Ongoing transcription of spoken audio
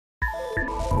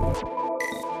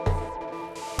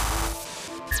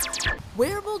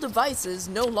Wearable devices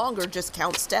no longer just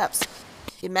count steps.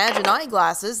 Imagine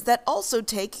eyeglasses that also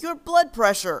take your blood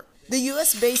pressure. The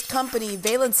US-based company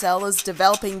Valencell is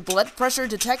developing blood pressure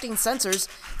detecting sensors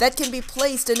that can be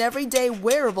placed in everyday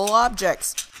wearable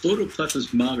objects.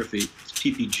 Photoplethysmography,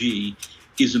 PPG,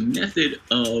 is a method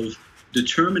of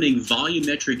determining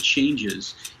volumetric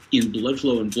changes in blood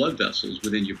flow and blood vessels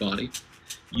within your body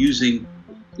using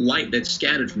light that's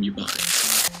scattered from your body.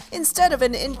 Instead of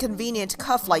an inconvenient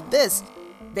cuff like this,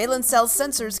 Valencell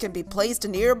sensors can be placed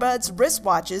in earbuds,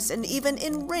 wristwatches, and even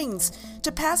in rings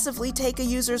to passively take a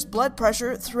user's blood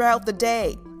pressure throughout the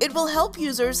day. It will help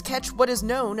users catch what is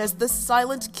known as the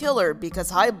silent killer because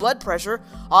high blood pressure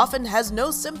often has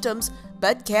no symptoms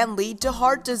but can lead to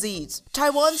heart disease.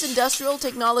 Taiwan's Industrial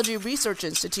Technology Research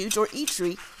Institute, or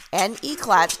ITRI, and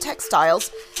Eclat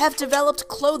Textiles have developed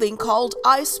clothing called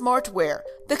EyeSmartwear.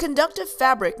 The conductive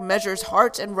fabric measures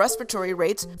heart and respiratory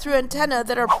rates through antennae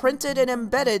that are printed and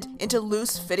embedded into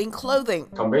loose-fitting clothing.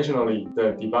 Conventionally,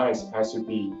 the device has to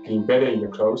be embedded in the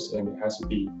clothes and it has to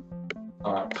be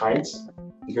tight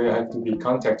because it has to be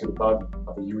contact to the body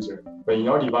of the user. But in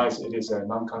our device, it is a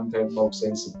non-contact mode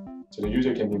sensing, so the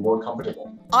user can be more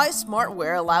comfortable.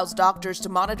 EyeSmartwear allows doctors to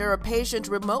monitor a patient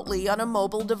remotely on a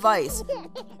mobile device.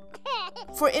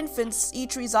 For infants,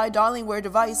 ITRI's EyeDarling Wear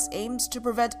device aims to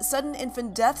prevent sudden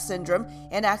infant death syndrome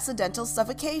and accidental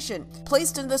suffocation.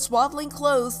 Placed in the swaddling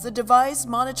clothes, the device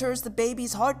monitors the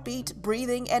baby's heartbeat,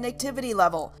 breathing, and activity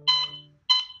level.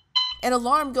 An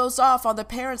alarm goes off on the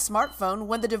parent's smartphone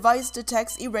when the device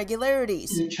detects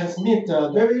irregularities. It transmits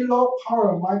a very low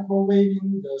power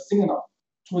microwaving the signal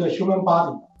to the human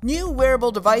body. New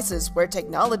wearable devices where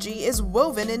technology is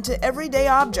woven into everyday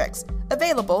objects,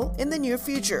 available in the near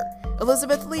future.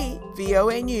 Elizabeth Lee,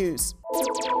 VOA News.